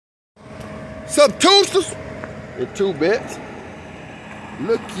Some toasters and 2 bets.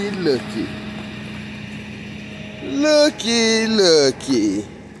 Looky, looky. Looky, looky.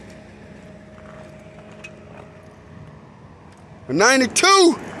 A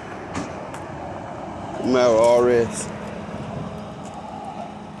 92 Camaro RS.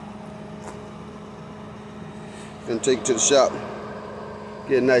 Gonna take it to the shop.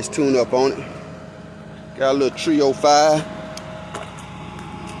 Get a nice tune up on it. Got a little 305.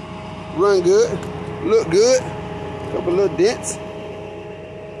 Run good. Look good. Couple little dents.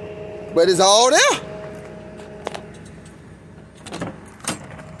 But it's all there.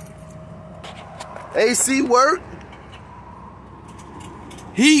 AC work.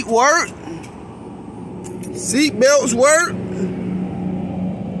 Heat work. Seat belts work.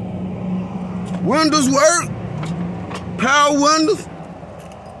 Windows work. Power windows.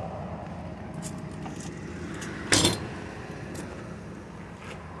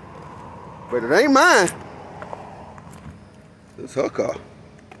 But it ain't mine. It's her car.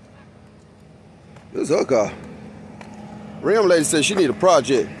 This is her car. RIMLADY said she need a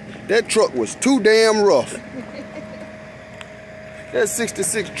project. That truck was too damn rough. That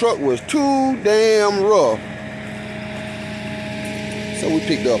 66 truck was too damn rough. So we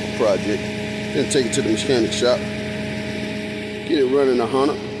picked up a project. Then take it to the mechanic shop. Get it running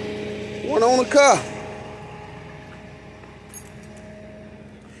 100. One on the car.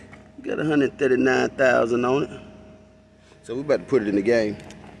 Got 139,000 on it. So we about to put it in the game.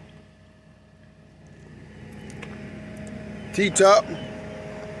 T-top.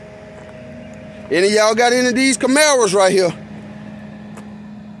 Any of y'all got any of these Camaros right here?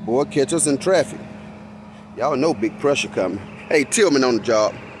 Boy, catch us in traffic. Y'all know big pressure coming. Hey, Tillman on the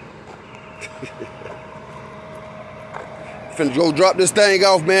job. Finna go drop this thing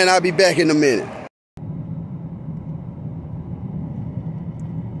off, man. I'll be back in a minute.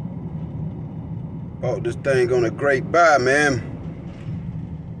 Bought this thing on a great buy, man.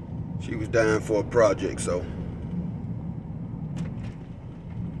 She was dying for a project, so.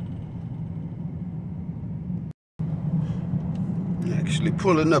 Actually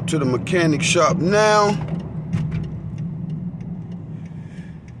pulling up to the mechanic shop now.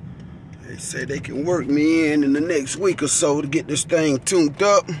 They say they can work me in the next week or so to get this thing tuned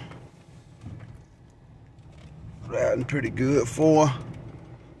up. Riding pretty good for her.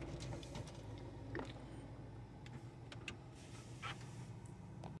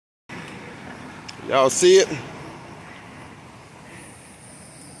 Y'all see it?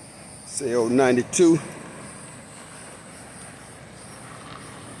 Say 92.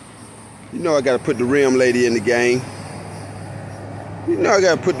 You know I gotta put the RIMLADY in the game. You know I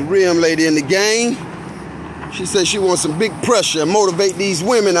gotta put the RIMLADY in the game. She said she wants some big pressure and motivate these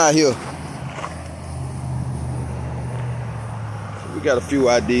women out here. We got a few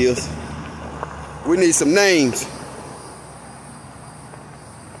ideas. We need some names.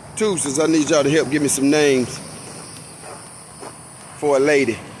 Tuesdays, I need y'all to help give me some names for a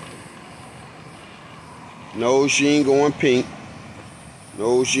lady. No, she ain't going pink.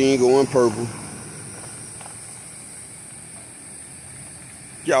 No, she ain't going purple.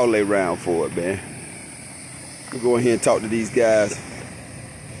 Y'all lay around for it, man. We'll go ahead and talk to these guys.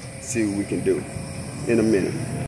 See what we can do in a minute.